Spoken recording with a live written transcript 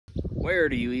Where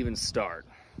do you even start?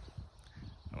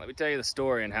 Well, let me tell you the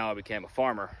story and how I became a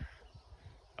farmer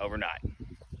overnight.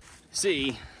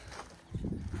 See,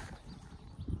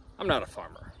 I'm not a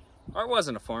farmer, or I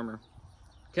wasn't a farmer.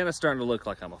 Kind of starting to look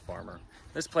like I'm a farmer.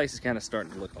 This place is kind of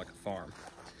starting to look like a farm.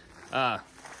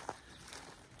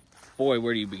 Boy,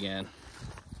 where do you begin?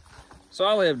 So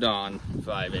I lived on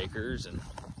 5 acres and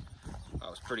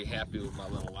I was pretty happy with my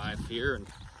little life here. And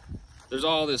there's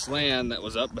all this land that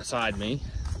was up beside me,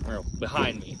 or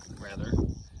behind me rather.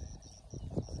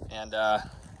 And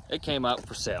it came up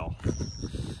for sale.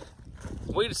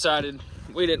 We decided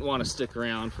we didn't want to stick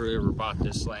around for whoever bought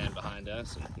this land behind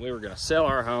us. And we were gonna sell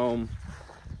our home,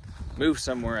 move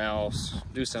somewhere else,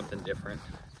 do something different.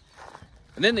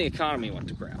 And then the economy went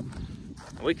to ground.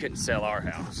 We couldn't sell our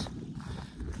house.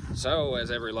 So, as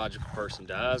every logical person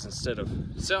does, instead of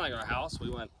selling our house,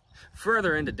 we went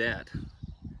further into debt.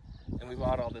 And we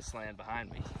bought all this land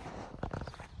behind me.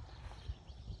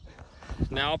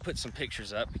 Now, I'll put some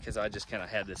pictures up because I just kind of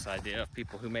had this idea of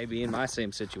people who may be in my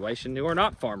same situation, who are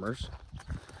not farmers,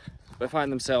 but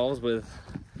find themselves with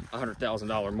a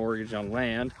 $100,000 mortgage on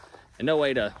land and no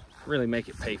way to really make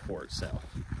it pay for itself.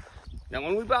 Now,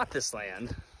 when we bought this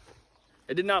land,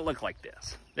 it did not look like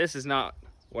this. This is not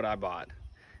what I bought.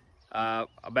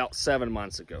 About 7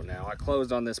 months ago now. I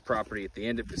closed on this property at the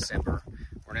end of December.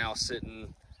 We're now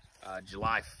sitting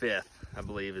July 5th, I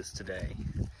believe is today.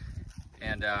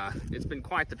 And it's been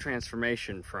quite the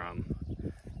transformation from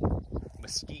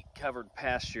mesquite-covered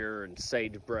pasture and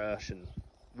sagebrush and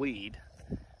weed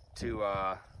to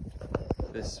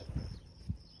this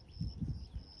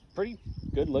pretty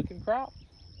good-looking crop.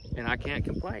 And I can't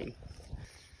complain.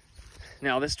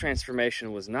 Now, this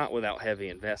transformation was not without heavy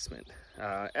investment.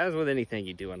 As with anything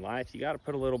you do in life, you got to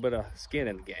put a little bit of skin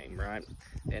in the game, right?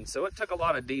 And so it took a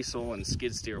lot of diesel and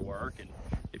skid steer work. And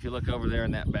if you look over there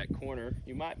in that back corner,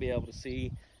 you might be able to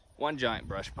see one giant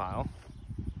brush pile,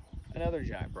 another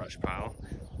giant brush pile.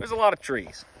 There's a lot of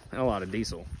trees and a lot of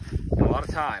diesel and a lot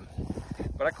of time.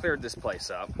 But I cleared this place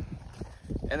up.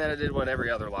 And then I did what every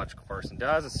other logical person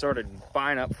does and started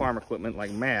buying up farm equipment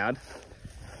like mad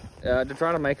to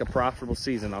try to make a profitable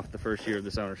season off the first year of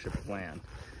this ownership of land.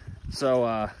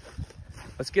 So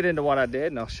let's get into what I did,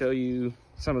 and I'll show you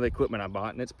some of the equipment I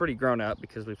bought. And it's pretty grown up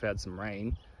because we've had some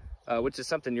rain, which is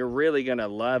something you're really gonna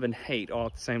love and hate all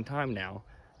at the same time now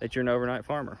that you're an overnight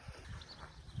farmer.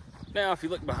 Now, if you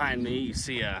look behind me, you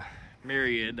see a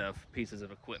myriad of pieces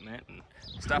of equipment and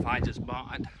stuff I just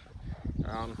bought.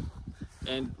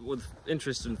 And with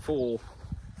interest in full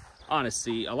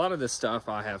honesty, a lot of this stuff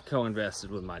I have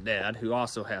co-invested with my dad, who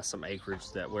also has some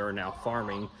acreage that we're now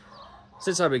farming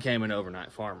since I became an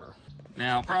overnight farmer.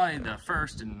 Now, probably the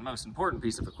first and most important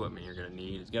piece of equipment you're gonna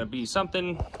need is gonna be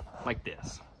something like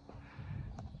this.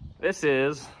 This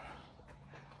is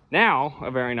now a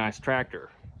very nice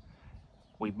tractor.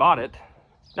 We bought it,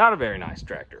 not a very nice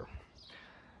tractor.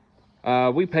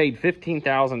 We paid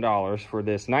 $15,000 for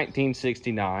this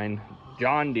 1969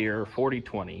 John Deere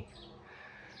 4020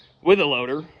 with a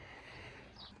loader.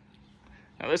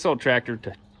 Now, this old tractor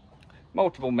took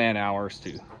multiple man hours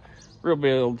to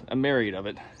rebuild a myriad of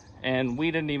it, and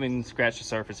we didn't even scratch the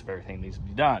surface of everything that needs to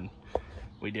be done.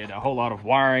 We did a whole lot of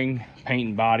wiring, paint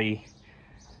and body,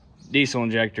 diesel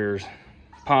injectors,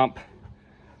 pump,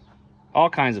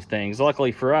 all kinds of things.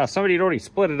 Luckily for us, somebody had already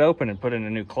split it open and put in a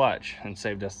new clutch and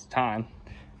saved us the time.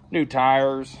 New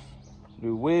tires,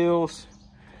 new wheels,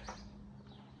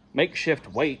 makeshift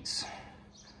weights,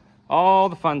 all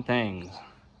the fun things.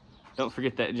 Don't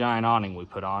forget that giant awning we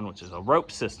put on, which is a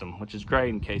rope system, which is great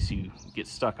in case you get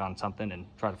stuck on something and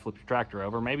try to flip your tractor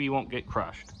over. Maybe you won't get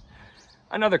crushed.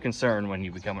 Another concern when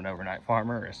you become an overnight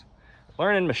farmer is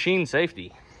learning machine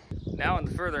safety. Now, in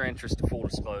the further interest of full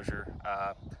disclosure,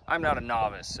 I'm not a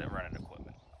novice at running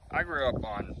equipment. I grew up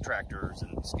on tractors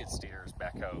and skid steers,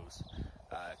 backhoes,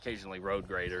 occasionally road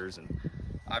graders, and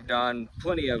I've done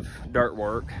plenty of dirt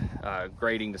work,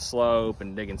 grading the slope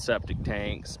and digging septic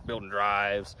tanks, building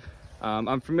drives.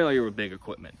 I'm familiar with big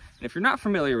equipment. And if you're not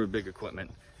familiar with big equipment,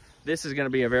 this is going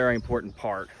to be a very important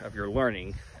part of your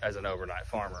learning as an overnight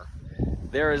farmer.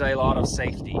 There is a lot of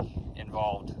safety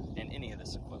involved in any of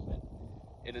this equipment.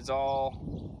 It is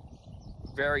all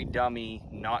very dummy,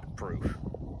 not proof.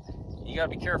 You got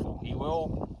to be careful. You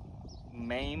will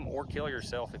maim or kill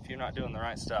yourself if you're not doing the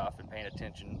right stuff and paying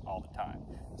attention all the time.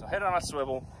 So head on a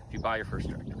swivel if you buy your first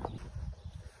tractor.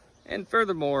 And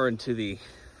furthermore, into the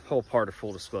whole part of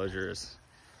full disclosure is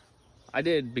I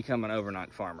did become an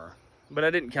overnight farmer, but I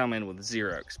didn't come in with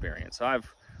zero experience.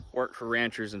 I've worked for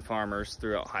ranchers and farmers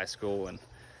throughout high school, and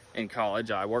in college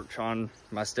I worked on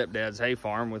my stepdad's hay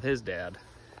farm with his dad.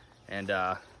 And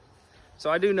So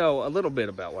I do know a little bit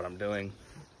about what I'm doing,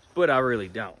 but I really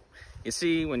don't. You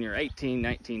see, when you're 18,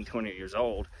 19, 20 years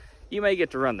old, you may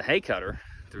get to run the hay cutter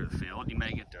through the field. You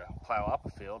may get to plow up a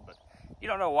field, but you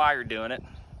don't know why you're doing it,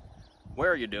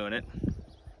 where you're doing it.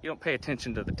 You don't pay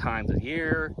attention to the times of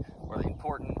year or the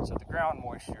importance of the ground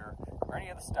moisture or any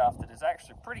of the stuff that is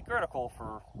actually pretty critical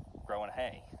for growing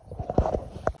hay.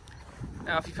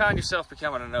 Now, if you find yourself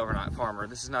becoming an overnight farmer,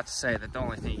 this is not to say that the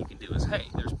only thing you can do is hay.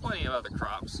 There's plenty of other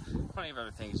crops, plenty of other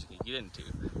things you can get into.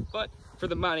 But for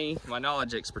the money, my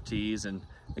knowledge, expertise, and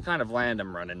the kind of land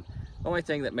I'm running, the only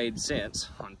thing that made sense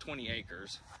on 20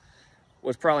 acres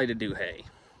was probably to do hay.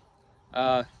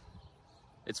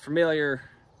 It's familiar,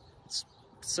 it's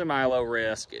semi-low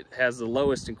risk, it has the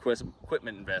lowest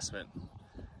equipment investment,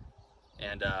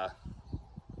 and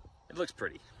it looks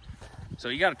pretty. So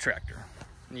you got a tractor,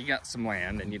 and you got some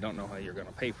land, and you don't know how you're gonna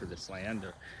pay for this land, or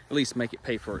at least make it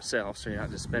pay for itself so you're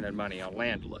not just spending money on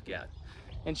land to look at.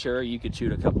 And sure, you could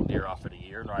shoot a couple deer off it a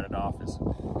year and write it off as,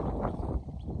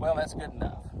 well, that's good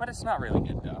enough. But it's not really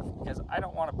good enough, because I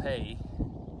don't want to pay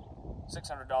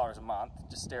 $600 a month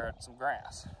to stare at some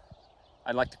grass.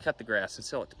 I'd like to cut the grass and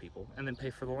sell it to people, and then pay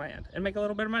for the land, and make a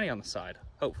little bit of money on the side,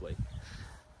 hopefully.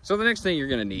 So the next thing you're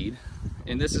gonna need,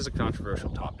 and this is a controversial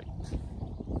topic,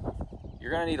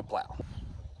 you're gonna need a plow.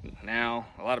 Now,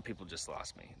 a lot of people just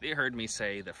lost me. They heard me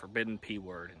say the forbidden P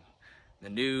word in the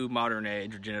new modern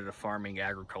age regenerative farming,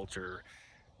 agriculture,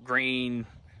 green,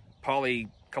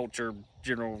 polyculture,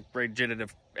 general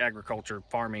regenerative agriculture,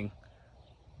 farming,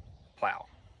 plow.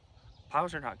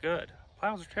 Plows are not good.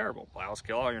 Plows are terrible. Plows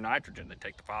kill all your nitrogen. They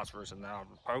take the phosphorus and the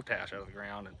potash out of the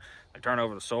ground, and they turn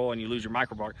over the soil, and you lose your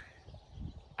microbark.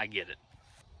 I get it.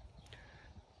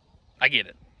 I get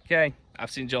it. Okay?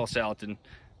 I've seen Joel Salatin.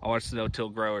 I watch the No-Till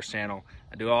Growers channel.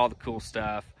 I do all the cool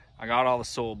stuff. I got all the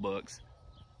soil books.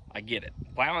 I get it.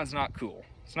 Plowing's not cool.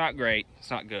 It's not great. It's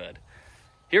not good.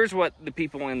 Here's what the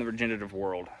people in the regenerative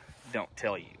world don't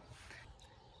tell you.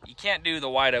 You can't do the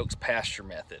White Oaks pasture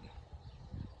method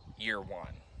year 1,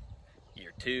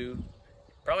 year 2,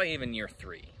 probably even year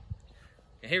 3.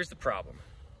 And here's the problem.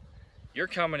 You're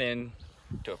coming in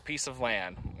to a piece of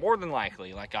land, more than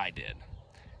likely like I did.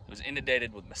 It was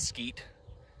inundated with mesquite,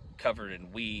 covered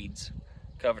in weeds,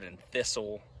 covered in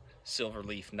thistle,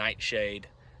 silverleaf nightshade,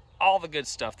 all the good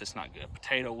stuff that's not good,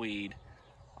 potato weed,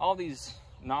 all these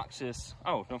noxious,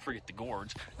 oh, don't forget the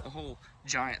gourds, the whole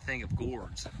giant thing of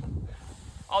gourds.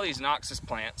 All these noxious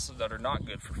plants that are not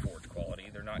good for forage quality.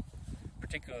 They're not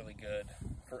particularly good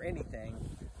for anything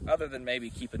other than maybe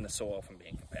keeping the soil from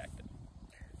being compacted.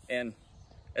 And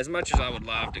as much as I would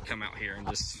love to come out here and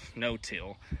just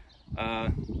no-till,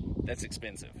 that's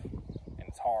expensive. And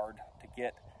it's hard to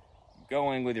get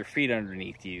going with your feet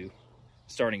underneath you,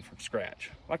 starting from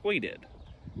scratch, like we did.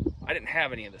 I didn't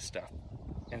have any of this stuff.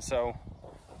 And so,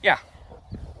 yeah,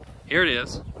 here it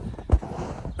is,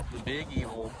 the big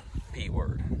evil P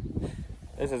word.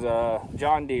 This is a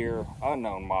John Deere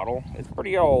unknown model. It's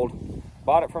pretty old.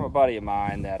 Bought it from a buddy of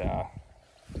mine that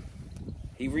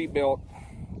he rebuilt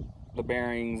the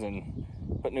bearings and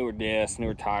put newer discs,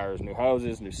 newer tires, new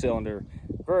hoses, new cylinder.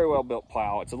 Very well built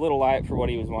plow. It's a little light for what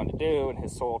he was wanting to do and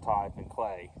his soil type and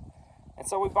clay. And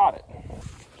so we bought it.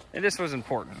 And this was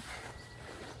important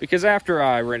because after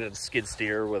I rented a skid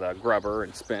steer with a grubber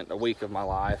and spent a week of my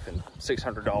life and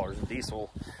 $600 in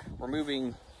diesel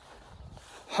removing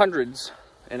hundreds,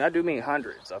 and I do mean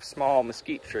hundreds, of small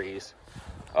mesquite trees,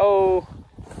 oh,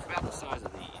 about the size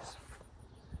of these,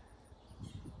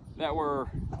 that were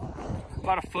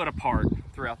about a foot apart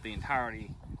throughout the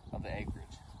entirety of the acreage.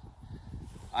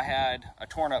 I had a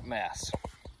torn up mess.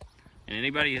 And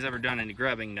anybody who's ever done any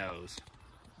grubbing knows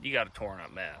you got a torn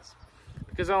up mess.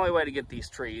 Because the only way to get these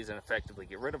trees and effectively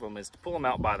get rid of them is to pull them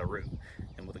out by the root.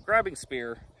 And with a grubbing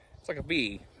spear, it's like a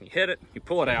bee. You hit it, you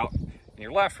pull it out, and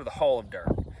you're left with a hole of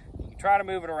dirt. You try to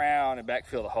move it around and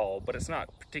backfill the hole, but it's not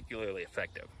particularly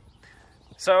effective.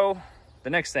 So the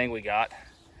next thing we got,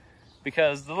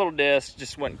 because the little disc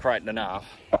just wasn't quite enough,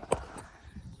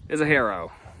 is a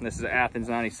Harrow. This is an Athens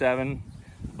 97.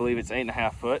 I believe it's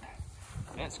 8.5 foot.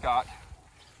 And it's got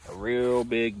a real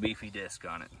big beefy disc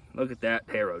on it. Look at that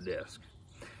Harrow disc.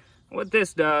 What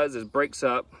this does is breaks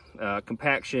up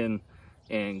compaction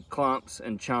and clumps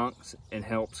and chunks and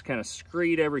helps kind of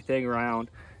screed everything around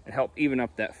and help even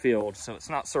up that field so it's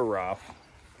not so rough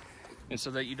and so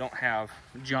that you don't have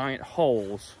giant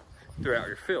holes throughout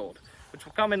your field, which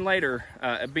will come in later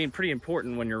being pretty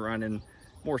important when you're running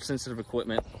more sensitive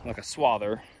equipment like a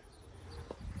swather,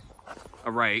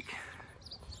 a rake,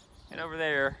 and over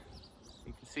there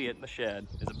you can see it in the shed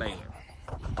is a baler.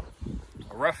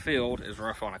 A rough field is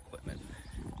rough on equipment.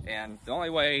 And the only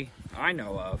way I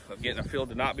know of getting a field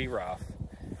to not be rough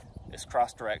is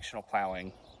cross-directional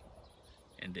plowing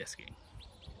and disking.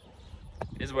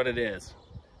 It is what it is.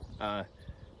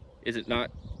 Is it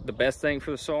not the best thing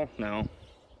for the soil? No.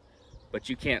 But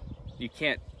you can't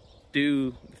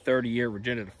do 30-year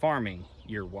regenerative farming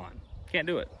year one. Can't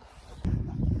do it.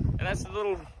 And that's the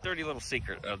little dirty little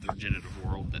secret of the regenerative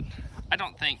world that I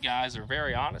don't think guys are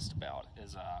very honest about,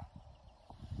 is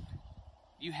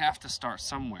you have to start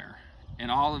somewhere.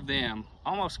 And all of them,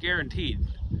 almost guaranteed,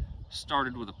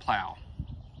 started with a plow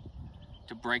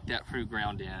to break that fruit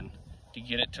ground in, to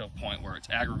get it to a point where it's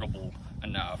aggregable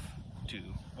enough to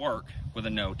work with a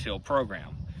no-till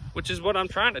program, which is what I'm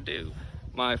trying to do.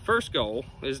 My first goal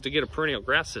is to get a perennial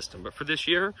grass system, but for this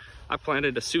year, I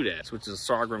planted a Sudan, which is a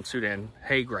sorghum Sudan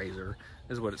hay grazer,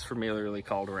 is what it's familiarly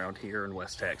called around here in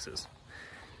West Texas.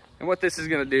 And what this is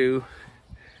gonna do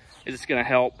is it's gonna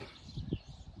help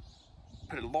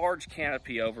put a large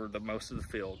canopy over the most of the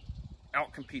field,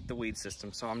 outcompete the weed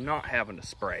system, so I'm not having to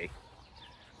spray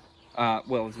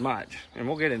well as much, and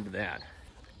we'll get into that.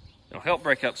 It'll help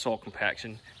break up soil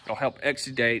compaction. It'll help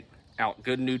exudate out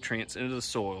good nutrients into the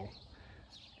soil.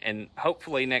 And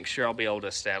hopefully next year I'll be able to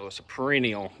establish a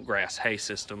perennial grass hay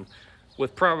system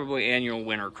with probably annual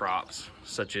winter crops,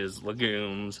 such as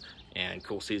legumes and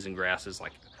cool season grasses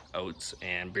like oats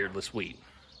and beardless wheat.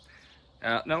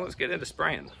 Now let's get into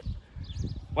spraying.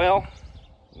 Well,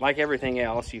 like everything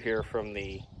else you hear from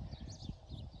the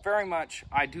very much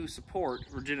I do support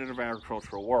regenerative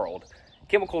agricultural world,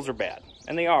 chemicals are bad,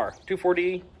 and they are.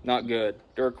 2,4-D, not good.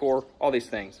 Duracor, all these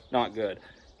things, not good.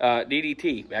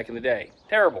 DDT, back in the day,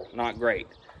 terrible, not great.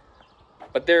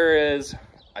 But there is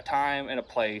a time and a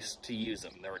place to use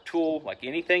them. They're a tool like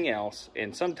anything else,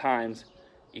 and sometimes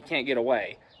you can't get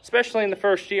away, especially in the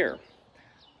first year.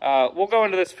 We'll go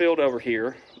into this field over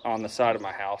here on the side of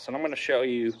my house, and I'm going to show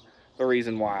you the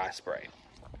reason why I spray.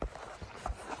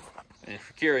 And if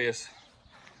you're curious,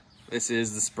 this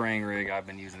is the spraying rig I've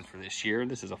been using for this year.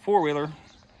 This is a four-wheeler,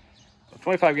 a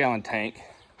 25-gallon tank,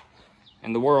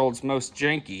 and the world's most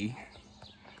janky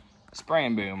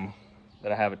spraying boom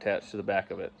that I have attached to the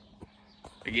back of it.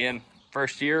 Again,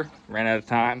 first year, ran out of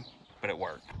time, but it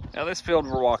worked. Now this field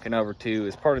we're walking over to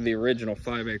is part of the original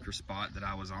 5-acre spot that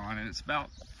I was on, and it's about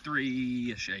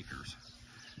 3-ish acres.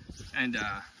 And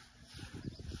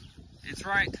it's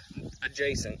right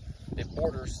adjacent. It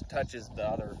touches the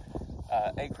other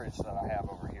acreage that I have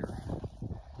over here.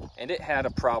 And it had a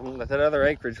problem that other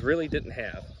acreage really didn't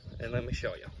have. And let me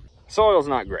show you. Soil's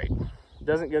not great. It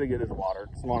doesn't get as good as water.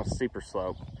 It's on a steeper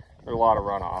slope. There's a lot of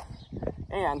runoff.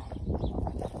 And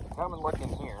come and look in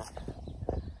here.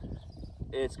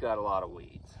 It's got a lot of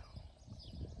weeds.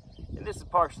 And this is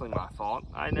partially my fault.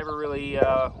 I never really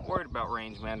worried about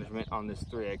range management on this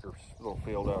 3-acre little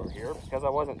field over here because I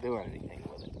wasn't doing anything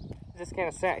with it. It just kind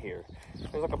of sat here.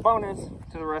 There's like a bonus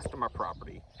to the rest of my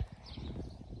property.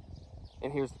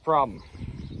 And here's the problem.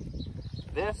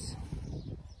 This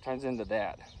turns into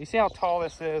that. You see how tall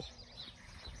this is?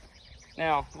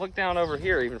 Now, look down over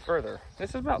here even further.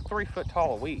 This is about 3 foot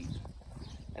tall of weeds.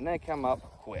 And they come up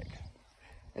quick.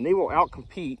 And they will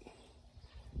outcompete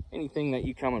anything that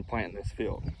you come and plant in this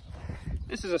field.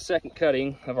 This is a second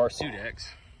cutting of our Sudex.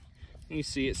 And you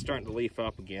see it's starting to leaf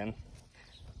up again.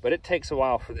 But it takes a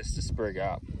while for this to sprig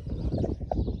up.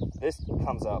 This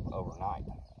comes up overnight.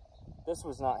 This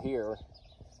was not here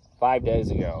 5 days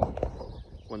ago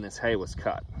when this hay was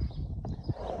cut.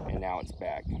 And now it's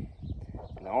back. And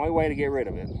the only way to get rid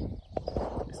of it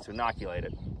is to inoculate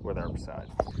it with herbicide.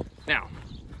 Now,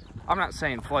 I'm not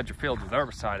saying flood your fields with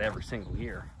herbicide every single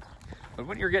year. But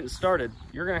when you're getting started,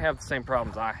 you're going to have the same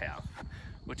problems I have,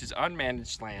 which is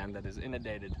unmanaged land that is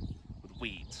inundated with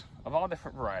weeds of all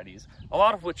different varieties, a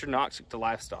lot of which are toxic to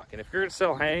livestock. And if you're going to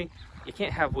sell hay, you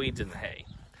can't have weeds in the hay.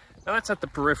 Now that's at the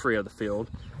periphery of the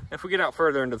field. If we get out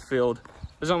further into the field,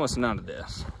 there's almost none of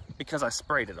this because I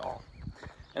sprayed it all.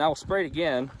 And I will spray it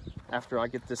again after I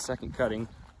get this second cutting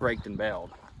raked and baled.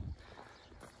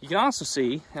 You can also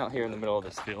see out here in the middle of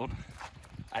this field,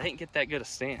 I didn't get that good a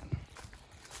stand.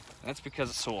 That's because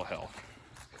of soil health.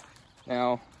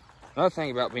 Now, another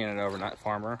thing about being an overnight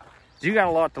farmer is you got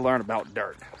a lot to learn about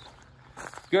dirt.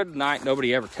 Good night,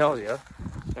 nobody ever tells you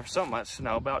there's so much to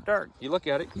know about dirt. You look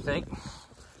at it, you think,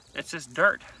 it's just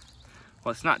dirt.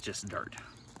 Well, it's not just dirt,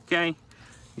 okay?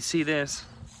 You see this?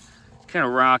 Kind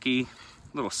of rocky, a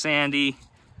little sandy,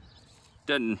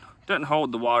 doesn't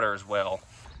hold the water as well.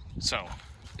 So,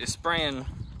 is spraying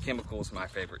chemicals my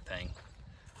favorite thing?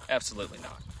 Absolutely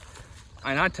not.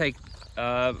 And I take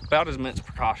about as much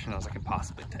precaution as I can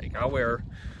possibly take. I wear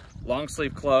long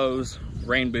sleeve clothes,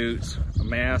 rain boots, a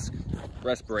mask,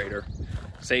 respirator,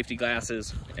 safety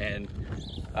glasses, and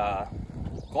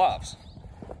gloves.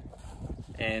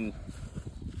 And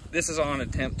this is on an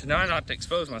attempt to not to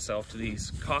expose myself to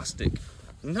these caustic,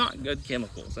 not good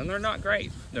chemicals. And they're not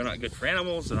great. They're not good for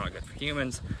animals. They're not good for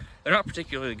humans. They're not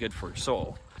particularly good for your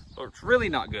soil. But what's really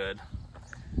not good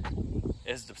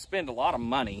is to spend a lot of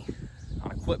money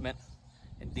on equipment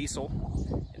and diesel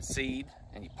and seed,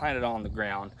 and you plant it on the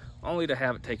ground only to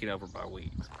have it taken over by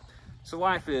weeds. So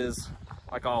life is,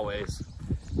 like always,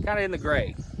 kind of in the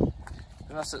gray.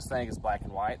 There's no such thing as black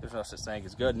and white. There's no such thing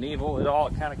as good and evil. It all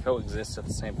kind of coexists at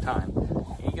the same time.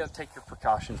 You got to take your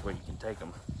precautions where you can take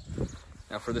them.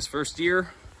 Now for this first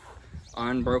year,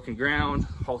 on broken ground,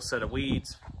 whole set of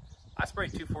weeds, I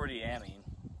sprayed 2,4-D amine,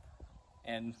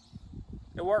 and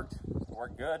it worked. It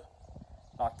worked good.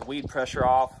 Knocked the weed pressure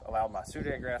off, allowed my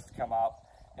Sudan grass to come up.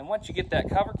 And once you get that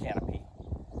cover canopy,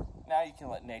 now you can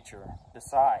let nature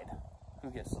decide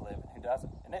who gets to live and who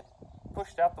doesn't. And it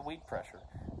pushed out the weed pressure.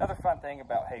 Another fun thing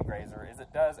about hay grazer is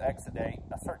it does exudate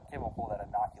a certain chemical that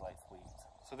inoculates weeds.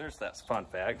 So there's that fun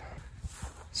fact.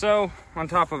 So on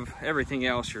top of everything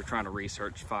else you're trying to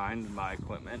research, find, buy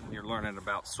equipment, and you're learning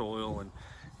about soil, and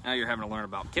now you're having to learn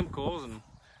about chemicals and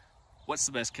what's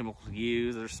the best chemical to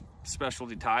use. There's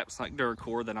specialty types like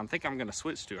Duracor that I think I'm going to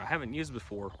switch to. I haven't used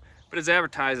before, but as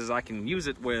advertised, I can use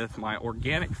it with my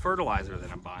organic fertilizer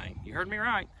that I'm buying. You heard me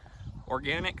right,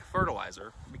 organic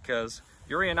fertilizer, because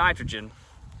urea nitrogen,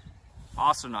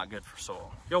 also not good for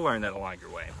soil. You'll learn that along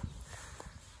your way.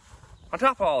 On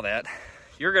top of all that,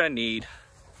 you're going to need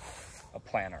a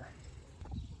planter.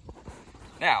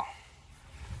 Now,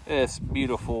 this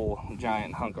beautiful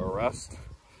giant hunk of rust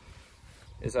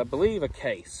is, I believe, a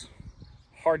case.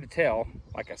 Hard to tell.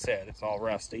 Like I said, it's all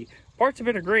rusty. Parts of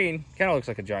it are green. Kind of looks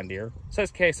like a John Deere. It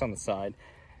says case on the side.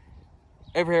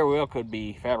 Every hair wheel could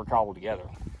be fabric cobbled together.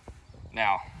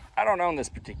 Now, I don't own this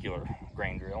particular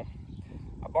grain drill.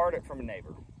 I borrowed it from a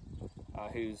neighbor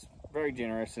who's very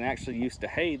generous and actually used to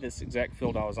hay this exact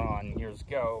field I was on years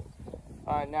ago.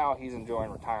 Now he's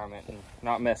enjoying retirement and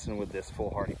not messing with this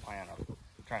foolhardy plan of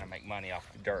trying to make money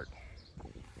off the dirt.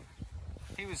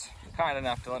 He was kind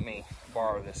enough to let me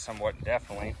borrow this somewhat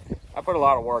indefinitely. I put a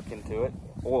lot of work into it,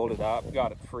 oiled it up,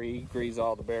 got it free, greased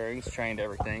all the bearings, trained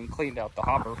everything, cleaned out the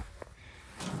hopper,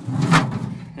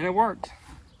 and it worked.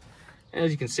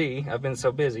 As you can see, I've been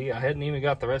so busy, I hadn't even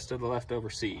got the rest of the leftover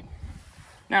seed.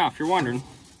 Now, if you're wondering,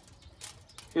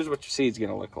 here's what your seed's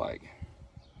gonna look like.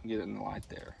 Get it in the light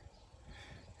there.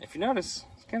 If you notice,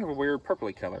 it's kind of a weird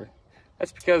purpley color.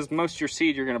 That's because most of your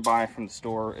seed you're gonna buy from the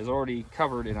store is already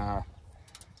covered in a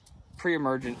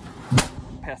pre-emergent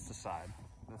pesticide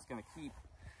that's going to keep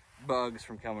bugs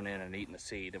from coming in and eating the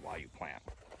seed while you plant.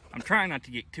 I'm trying not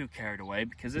to get too carried away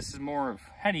because this is more of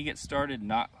how do you get started,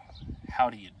 not how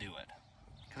do you do it,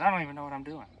 because I don't even know what I'm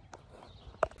doing.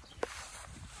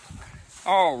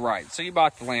 All right, so you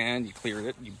bought the land, you cleared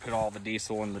it, you put all the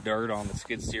diesel and the dirt on the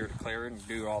skid steer to clear it and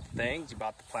do all the things. You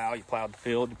bought the plow, you plowed the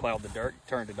field, you plowed the dirt, you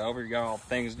turned it over, you got all the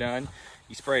things done.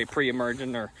 You spray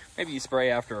pre-emergent, or maybe you spray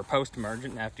after a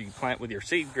post-emergent after you plant with your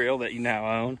seed drill that you now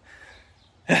own.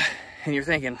 And you're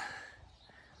thinking,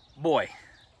 boy,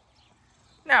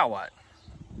 now what?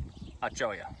 I'll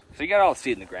show you. So you got all the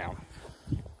seed in the ground.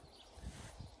 And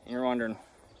you're wondering,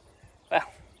 well,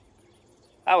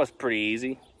 that was pretty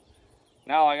easy.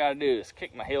 Now all I gotta do is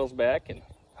kick my heels back and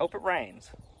hope it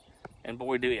rains. And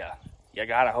boy, do ya. You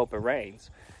gotta hope it rains.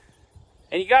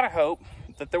 And you gotta hope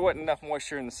that there wasn't enough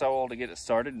moisture in the soil to get it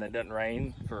started and it doesn't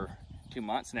rain for 2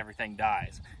 months and everything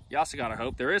dies. You also gotta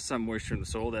hope there is some moisture in the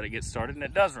soil that it gets started and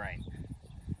it does rain.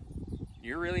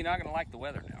 You're really not gonna like the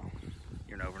weather now.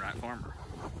 You're an overnight farmer.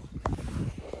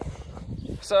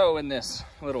 So in this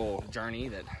little journey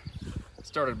that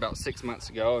started about 6 months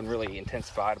ago and really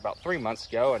intensified about 3 months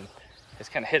ago, and it's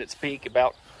kind of hit its peak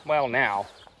about, well, now,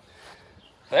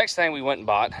 the next thing we went and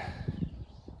bought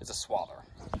is a swather.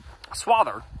 A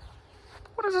swather?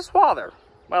 What is a swather?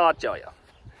 Well, I'll tell you.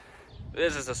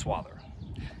 This is a swather.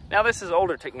 Now, this is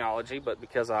older technology, but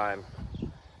because I'm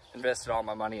invested all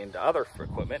my money into other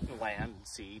equipment and land and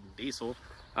seed and diesel,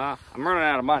 I'm running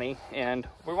out of money, and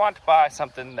we wanted to buy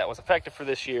something that was effective for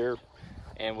this year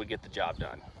and would get the job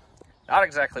done. Not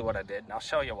exactly what I did, and I'll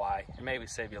show you why, and maybe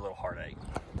save you a little heartache.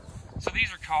 So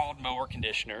these are called mower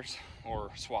conditioners, or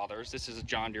swathers. This is a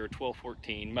John Deere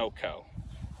 1214 MoCo,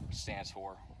 which stands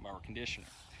for mower conditioner.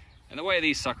 And the way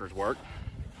these suckers work,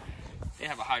 they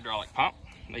have a hydraulic pump.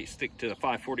 They stick to the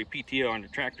 540 PTO on your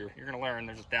tractor. You're gonna learn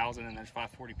there's 1,000 and there's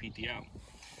 540 PTO.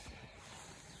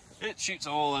 It shoots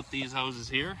oil up these hoses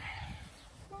here.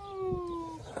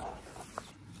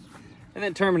 And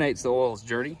then terminates the oil's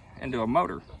journey into a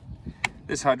motor.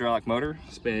 This hydraulic motor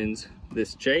spins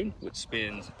this chain, which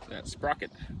spins that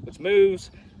sprocket, which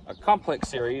moves a complex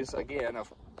series, again,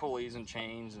 of pulleys and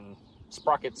chains and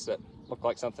sprockets that look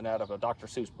like something out of a Dr.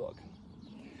 Seuss book.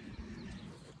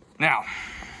 Now,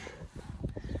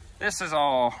 this is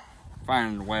all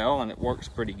fine and well, and it works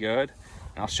pretty good.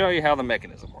 And I'll show you how the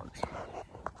mechanism works.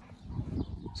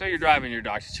 So you're driving your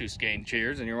Dr. Seuss game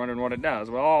chairs and you're wondering what it does.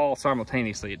 Well, all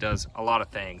simultaneously, it does a lot of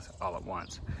things all at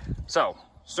once. So,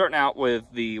 starting out with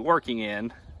the working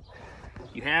end,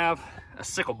 you have a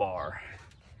sickle bar.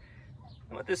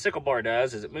 And what this sickle bar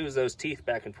does is it moves those teeth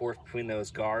back and forth between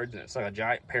those guards, and it's like a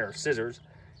giant pair of scissors,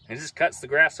 and it just cuts the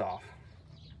grass off.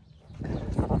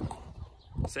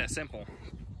 It's that simple.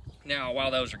 Now,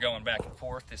 while those are going back and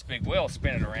forth, this big wheel is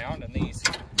spinning around, and these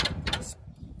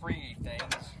spree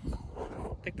things,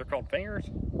 I think they're called fingers?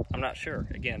 I'm not sure.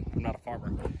 Again, I'm not a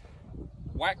farmer.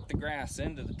 Whack the grass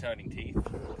into the toting teeth.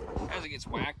 As it gets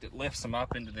whacked, it lifts them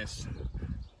up into this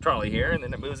trolley here, and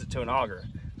then it moves it to an auger.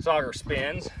 This auger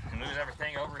spins and moves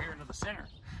everything over here into the center.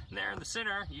 And there in the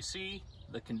center, you see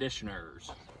the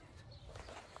conditioners.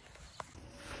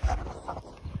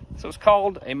 So it's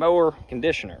called a mower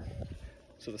conditioner.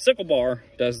 So the sickle bar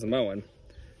does the mowing,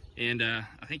 and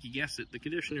I think you guessed it, the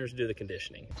conditioners do the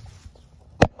conditioning.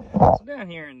 So down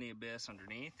here in the abyss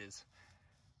underneath is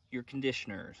your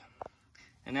conditioners.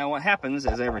 And now what happens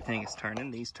is everything is turning,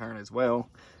 these turn as well,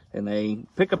 and they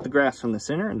pick up the grass from the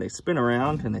center and they spin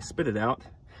around and they spit it out.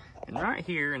 And right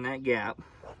here in that gap,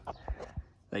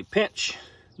 they pinch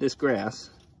this grass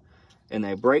and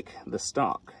they break the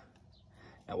stalk.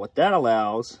 Now what that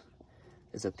allows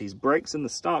is that these breaks in the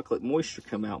stalk let moisture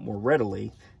come out more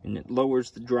readily, and it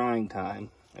lowers the drying time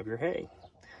of your hay.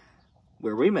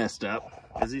 Where we messed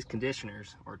up is these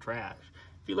conditioners are trash.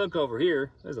 If you look over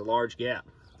here, there's a large gap.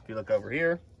 If you look over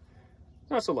here,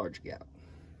 that's a large gap.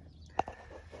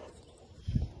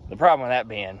 The problem with that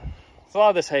being, a lot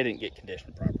of this hay didn't get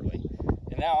conditioned properly.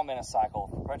 And now I'm in a cycle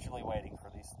of perpetually waiting for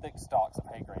these thick stalks of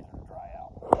hay grazer to dry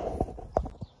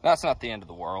out. That's not the end of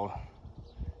the world,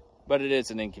 but it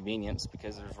is an inconvenience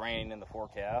because there's rain in the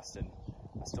forecast, and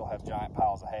I still have giant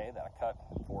piles of hay that I cut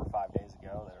 4 or 5 days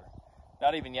ago that are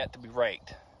not even yet to be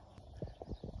raked.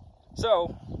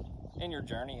 So, in your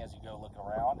journey, as you go look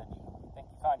around and you think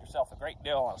you find yourself a great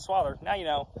deal on a swaller, now you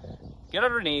know, get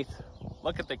underneath,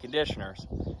 look at the conditioners,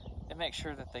 and make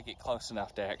sure that they get close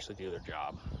enough to actually do their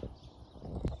job.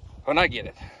 When I get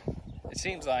it, it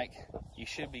seems like you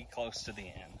should be close to the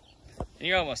end. And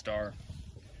you almost are,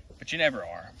 but you never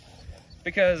are.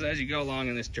 Because as you go along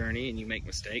in this journey and you make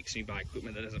mistakes and you buy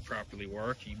equipment that doesn't properly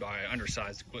work, you buy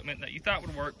undersized equipment that you thought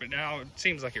would work, but now it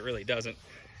seems like it really doesn't.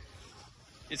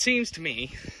 It seems to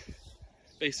me,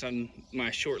 based on my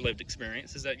short-lived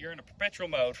experience, is that you're in a perpetual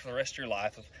mode for the rest of your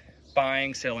life of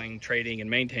buying, selling, trading, and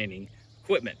maintaining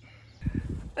equipment.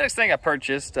 The next thing I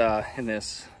purchased in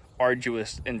this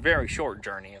arduous and very short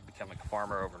journey of becoming a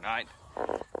farmer overnight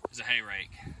is a hay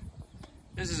rake.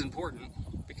 This is important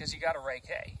because you got to rake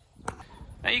hay.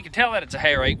 Now you can tell that it's a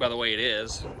hay rake by the way it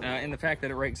is, and the fact that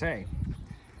it rakes hay.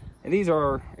 And these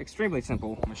are extremely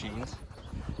simple machines.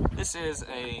 This is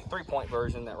a 3-point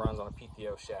version that runs on a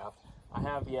PTO shaft. I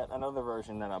have yet another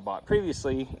version that I bought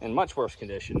previously in much worse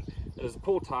condition. It is a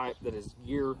pull type that is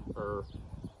geared or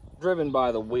driven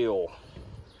by the wheel.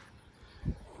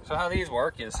 So how these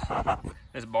work is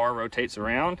this bar rotates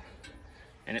around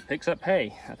and it picks up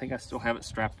hay. I think I still have it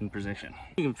strapped in position.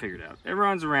 You can figure it out. It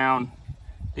runs around,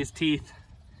 these teeth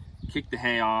kick the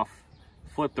hay off,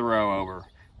 flip the row over,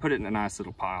 put it in a nice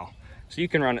little pile. So you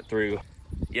can run it through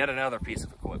yet another piece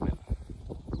of equipment,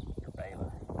 your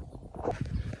baler.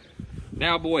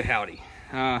 Now, boy howdy.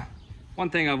 One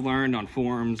thing I've learned on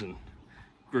forums and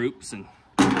groups and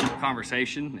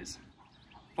conversation is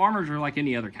farmers are like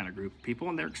any other kind of group of people,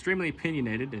 and they're extremely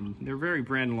opinionated and they're very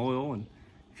brand loyal, and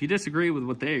if you disagree with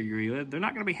what they agree with, they're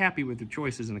not going to be happy with their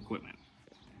choices in equipment.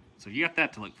 So you got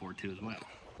that to look forward to as well.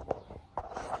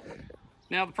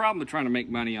 Now, the problem with trying to make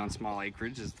money on small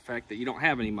acreage is the fact that you don't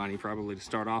have any money probably to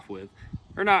start off with,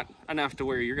 or not enough to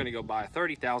where you're going to go buy a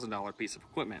 $30,000 piece of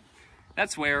equipment.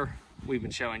 That's where we've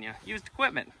been showing you used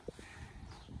equipment.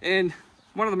 And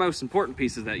one of the most important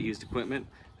pieces of that used equipment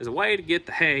is a way to get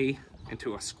the hay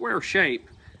into a square shape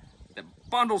that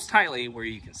bundles tightly where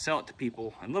you can sell it to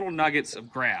people in little nuggets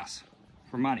of grass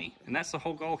for money. And that's the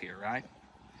whole goal here, right?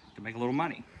 To make a little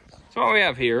money. So what we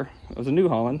have here is a New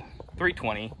Holland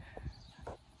 320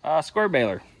 square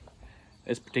baler.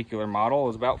 This particular model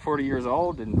is about 40 years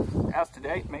old and as to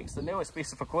date makes the newest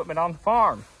piece of equipment on the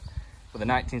farm. With a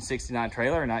 1969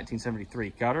 trailer, a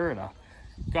 1973 cutter, and a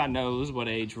God knows what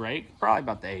age rake, probably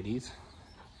about the 80s.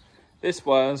 This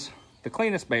was the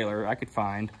cleanest baler I could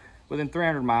find within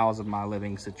 300 miles of my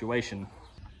living situation.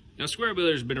 Now, square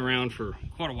balers have been around for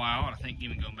quite a while, and I think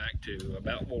even going back to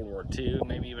about World War II,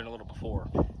 maybe even a little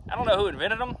before. I don't know who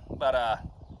invented them, but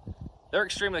they're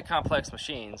extremely complex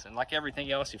machines, and like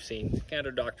everything else you've seen, kind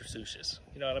of Dr. Seuss.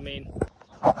 You know what I mean?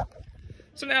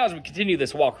 So now as we continue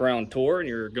this walk around tour and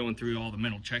you're going through all the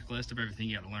mental checklist of everything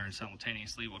you got to learn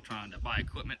simultaneously while trying to buy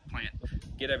equipment, plant,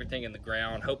 get everything in the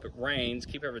ground, hope it rains,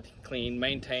 keep everything clean,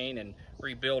 maintain and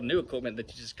rebuild new equipment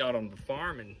that you just got on the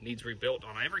farm and needs rebuilt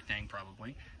on everything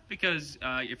probably. Because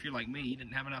if you're like me, you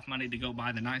didn't have enough money to go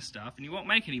buy the nice stuff, and you won't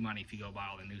make any money if you go buy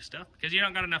all the new stuff because you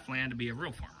don't got enough land to be a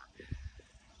real farmer.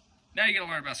 Now you got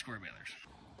to learn about square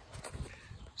balers.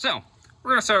 So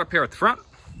we're going to start up here at the front.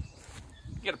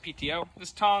 You get a PTO.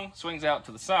 This tongue swings out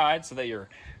to the side so that your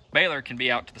baler can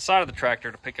be out to the side of the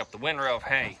tractor to pick up the windrow of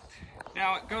hay.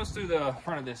 Now it goes through the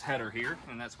front of this header here,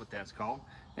 and that's what that's called.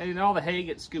 And all the hay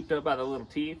gets scooped up by the little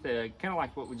teeth, kind of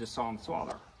like what we just saw in the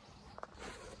swaller.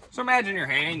 So imagine your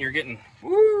hay and you're getting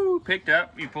picked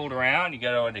up, you pulled around, you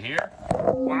go into here.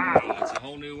 Wow, it's a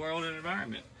whole new world and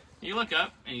environment. You look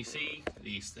up and you see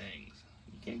these things.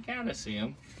 You can kind of see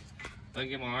them. If I can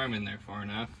get my arm in there far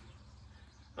enough.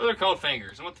 Those are called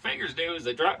fingers. And what the fingers do is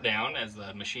they drop down as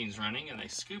the machine's running and they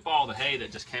scoop all the hay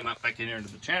that just came up back in here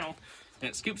into the channel, and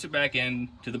it scoops it back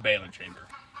into the baler chamber.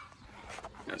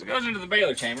 As it goes into the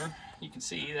baler chamber, you can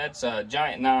see that's a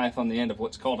giant knife on the end of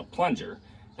what's called a plunger.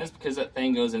 That's because that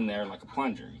thing goes in there like a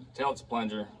plunger. You can tell it's a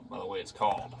plunger by the way it's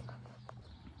called.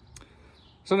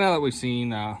 So now that we've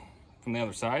seen from the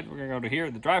other side, we're going to go to here.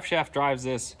 The drive shaft drives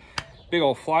this big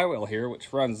old flywheel here,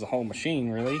 which runs the whole machine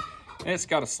really. And it's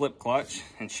got a slip clutch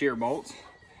and shear bolts.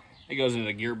 It goes into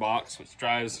a gearbox, which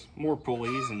drives more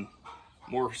pulleys and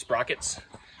more sprockets.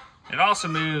 It also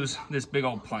moves this big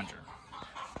old plunger.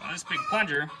 Well, this big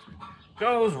plunger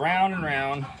goes round and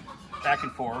round, back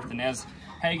and forth, and as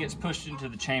hay gets pushed into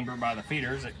the chamber by the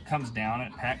feeders, it comes down,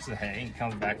 it hacks the hay and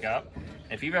comes back up.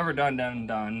 If you've ever if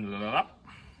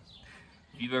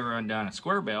you've ever undone a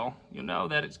square bale, you'll know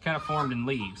that it's kind of formed in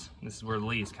leaves. This is where the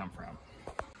leaves come from.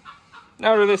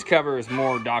 Now to this cover is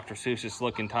more Dr. Seuss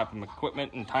looking type of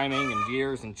equipment and timing and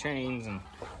gears and chains and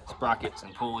sprockets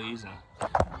and pulleys and,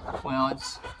 well,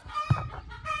 it's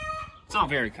all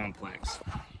very complex.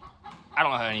 I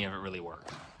don't know how any of it really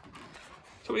works.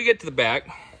 So we get to the back.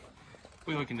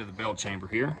 We look into the bale chamber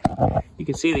here. You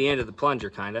can see the end of the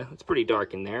plunger kinda. It's pretty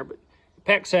dark in there, but it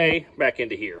packs hay back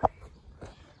into here.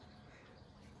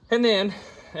 And then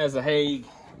as the hay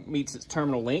meets its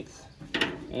terminal length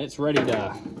and it's ready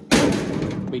to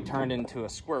be turned into a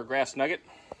square grass nugget,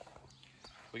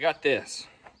 we got this.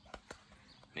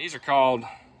 These are called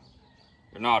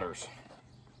knotters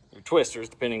or twisters,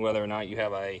 depending whether or not you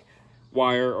have a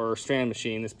wire or a strand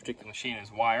machine. This particular machine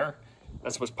is wire.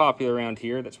 That's what's popular around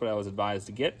here. That's what I was advised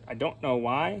to get. I don't know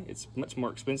why. It's much more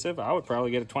expensive. I would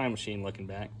probably get a twine machine looking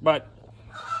back, but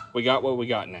we got what we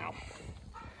got now.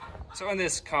 So in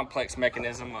this complex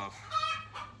mechanism of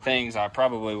things I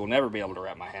probably will never be able to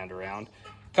wrap my hand around,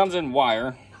 it comes in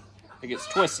wire. It gets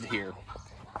twisted here.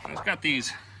 And it's got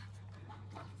these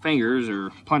fingers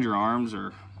or plunger arms,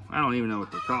 or I don't even know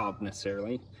what they're called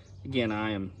necessarily. Again,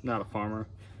 I am not a farmer,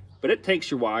 but it takes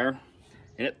your wire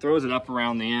and it throws it up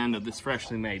around the end of this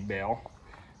freshly made bale.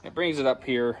 It brings it up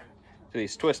here to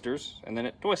these twisters, and then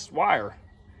it twists wire.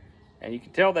 And you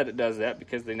can tell that it does that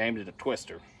because they named it a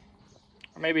twister.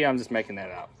 Or maybe I'm just making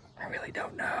that up. I really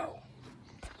don't know.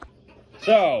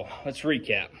 So, let's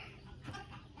recap.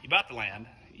 You bought the land,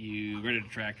 you rented a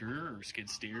tractor or skid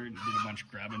steer, and you did a bunch of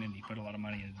grubbing, and you put a lot of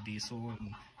money into diesel, and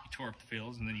you tore up the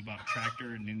fields, and then you bought a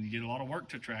tractor, and then you did a lot of work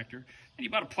to a tractor, and you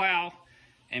bought a plow,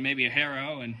 and maybe a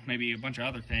harrow, and maybe a bunch of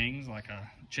other things like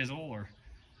a chisel or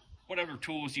whatever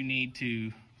tools you need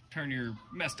to turn your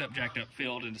messed up, jacked up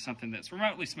field into something that's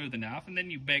remotely smooth enough. And then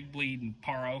you beg, bleed, and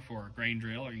borrow for a grain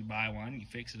drill, or you buy one, you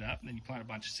fix it up, and then you plant a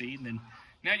bunch of seed. And then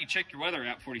now you check your weather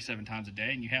app 47 times a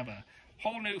day, and you have a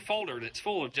whole new folder that's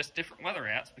full of just different weather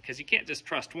apps, because you can't just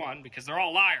trust one because they're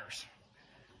all liars.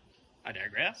 I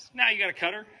digress. Now you got a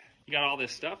cutter, you got all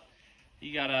this stuff,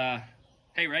 you got a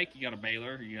hay rake, you got a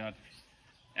baler, you got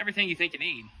everything you think you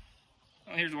need.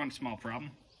 Well, here's one small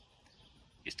problem.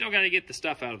 You still got to get the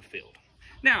stuff out of the field.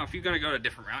 Now, if you're going to go to a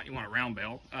different route, you want a round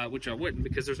bale, which I wouldn't,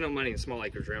 because there's no money in small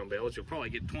acres round bales. You'll probably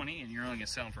get 20, and you're only going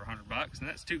to sell them for $100, and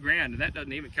that's $2,000, and that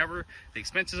doesn't even cover the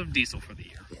expenses of diesel for the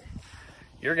year.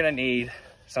 You're going to need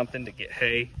something to get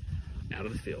hay out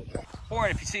of the field. Or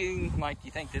if you seem like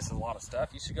you think this is a lot of stuff,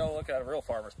 you should go look at a real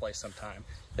farmer's place sometime.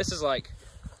 This is like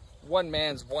one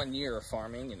man's 1 year of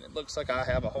farming, and it looks like I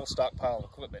have a whole stockpile of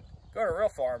equipment. Go to a real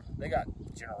farm, they got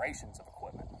generations of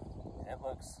equipment. It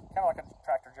looks kind of like a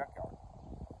tractor junkyard.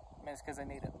 I mean, it's because they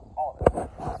need it, all of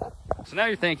it. So now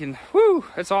you're thinking, whew,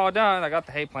 it's all done. I got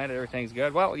the hay planted, everything's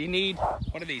good. Well, you need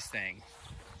one of these things.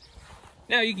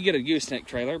 Now you can get a gooseneck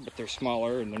trailer, but they're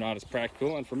smaller and they're not as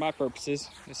practical. And for my purposes,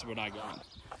 this is what I got.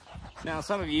 Now,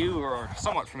 some of you who are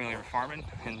somewhat familiar with farming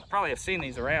and probably have seen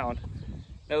these around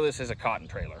know this is a cotton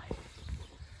trailer.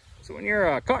 So when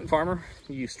you're a cotton farmer,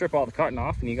 you strip all the cotton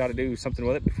off and you got to do something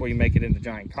with it before you make it into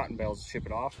giant cotton bales to ship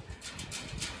it off.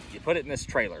 You put it in this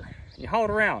trailer. You haul it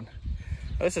around.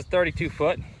 Now, this is 32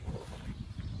 foot.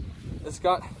 It's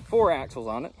got 4 axles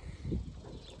on it.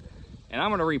 And I'm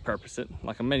gonna repurpose it,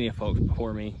 like many of folks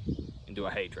before me, into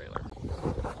a hay trailer.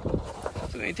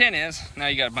 So the intent is, now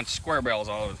you got a bunch of square bales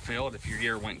all over the field. If your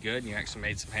year went good and you actually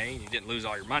made some hay and you didn't lose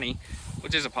all your money,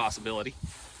 which is a possibility,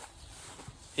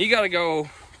 you gotta go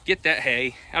get that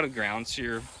hay out of the ground so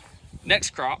your next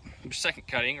crop, your second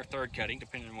cutting or third cutting,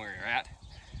 depending on where you're at,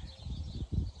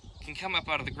 can come up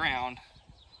out of the ground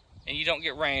and you don't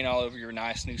get rain all over your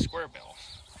nice new square bales.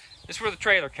 This is where the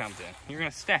trailer comes in. You're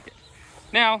gonna stack it.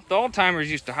 Now, the old timers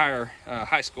used to hire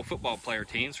high school football player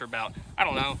teams for about, I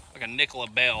don't know, like a nickel a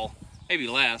bale, maybe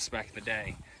less back in the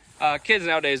day. Kids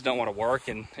nowadays don't want to work,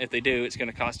 and if they do, it's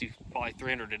going to cost you probably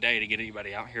 $300 a day to get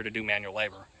anybody out here to do manual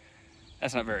labor.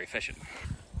 That's not very efficient.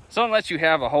 So unless you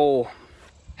have a whole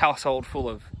household full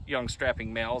of young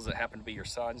strapping males that happen to be your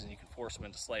sons and you can force them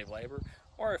into slave labor,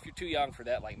 or if you're too young for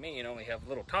that like me and only have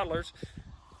little toddlers,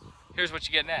 here's what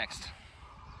you get next.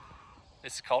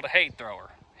 This is called a hay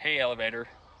thrower. Hay elevator,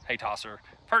 hay tosser.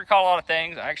 I've heard it called a lot of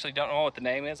things. I actually don't know what the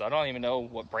name is. I don't even know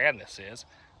what brand this is.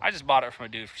 I just bought it from a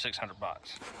dude for 600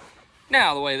 bucks.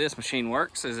 Now, the way this machine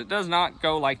works is it does not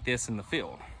go like this in the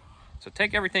field. So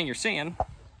take everything you're seeing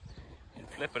and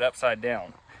flip it upside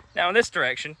down. Now in this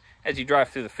direction, as you drive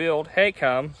through the field, hay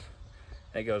comes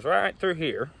and it goes right through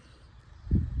here.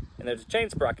 And there's a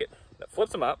chain sprocket that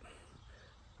flips them up,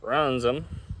 runs them,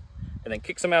 and then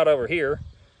kicks them out over here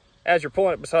as you're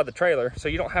pulling it beside the trailer, so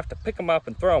you don't have to pick them up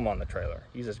and throw them on the trailer.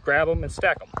 You just grab them and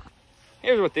stack them.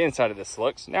 Here's what the inside of this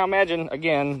looks. Now imagine,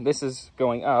 again, this is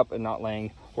going up and not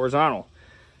laying horizontal.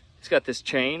 It's got this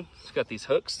chain, it's got these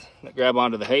hooks that grab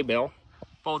onto the hay bale,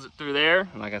 folds it through there,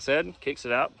 and like I said, kicks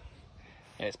it out,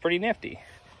 and it's pretty nifty.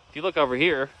 If you look over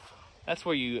here, that's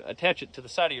where you attach it to the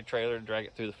side of your trailer and drag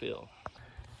it through the field.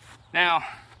 Now,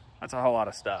 that's a whole lot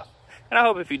of stuff. And I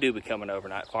hope if you do become an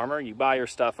overnight farmer, you buy your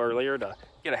stuff earlier to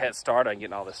get a head start on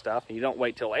getting all this stuff, and you don't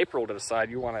wait till April to decide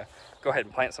you want to go ahead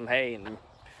and plant some hay and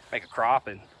make a crop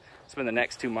and spend the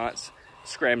next 2 months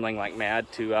scrambling like mad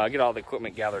to get all the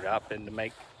equipment gathered up and to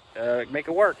make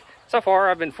it work. So far,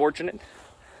 I've been fortunate.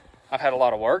 I've had a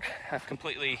lot of work. I've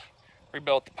completely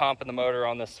rebuilt the pump and the motor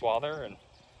on this swather and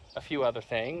a few other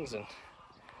things, and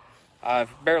I've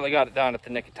barely got it done at the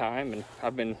nick of time, and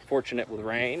I've been fortunate with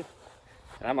rain.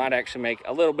 And I might actually make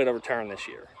a little bit of a return this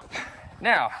year.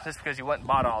 Now, just because you went and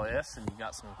bought all this and you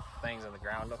got some things in the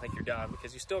ground, don't think you're done,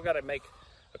 because you still got to make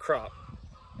a crop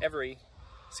every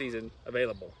season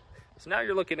available. So now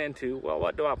you're looking into, well,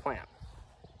 what do I plant?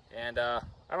 And I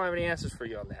don't have any answers for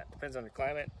you on that. Depends on your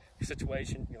climate, your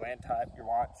situation, your land type, your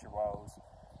wants, your woes,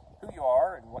 who you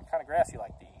are, and what kind of grass you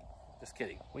like to eat. Just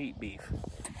kidding, we eat beef.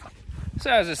 So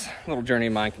as this little journey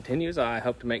of mine continues, I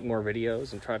hope to make more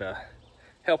videos and try to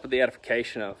help with the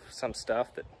edification of some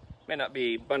stuff that may not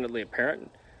be abundantly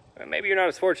apparent. Maybe you're not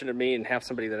as fortunate as me and have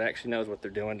somebody that actually knows what they're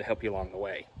doing to help you along the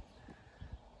way.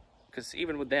 Because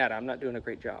even with that, I'm not doing a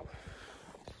great job.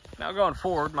 Now going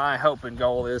forward, my hope and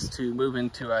goal is to move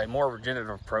into a more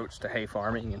regenerative approach to hay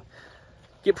farming and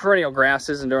get perennial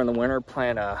grasses, and during the winter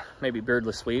plant maybe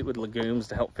beardless wheat with legumes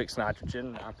to help fix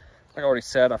nitrogen. Like I already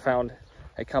said, I found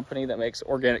a company that makes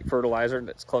organic fertilizer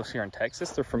that's close here in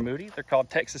Texas. They're from Moody. They're called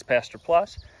Texas Pasture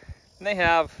Plus. And they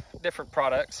have different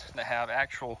products that have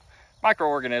actual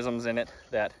microorganisms in it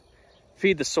that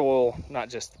feed the soil, not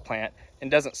just the plant, and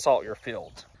doesn't salt your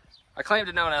fields. I claim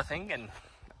to know nothing, and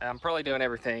I'm probably doing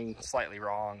everything slightly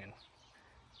wrong, and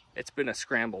it's been a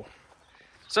scramble.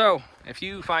 So if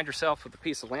you find yourself with a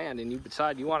piece of land and you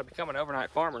decide you want to become an overnight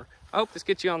farmer, I hope this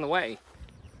gets you on the way.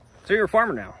 So you're a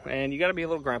farmer now, and you got to be a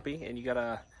little grumpy, and you got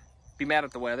to be mad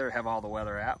at the weather, have all the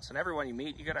weather apps, and everyone you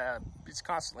meet, you got to just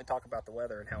constantly talk about the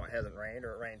weather and how it hasn't rained,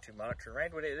 or it rained too much, or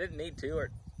rained when it didn't need to, or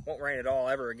it won't rain at all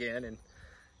ever again, and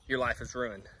your life is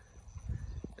ruined.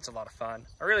 It's a lot of fun.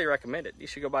 I really recommend it. You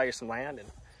should go buy you some land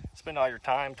and spend all your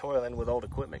time toiling with old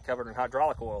equipment covered in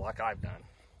hydraulic oil like I've done.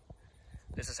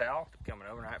 This is how to become an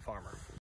overnight farmer.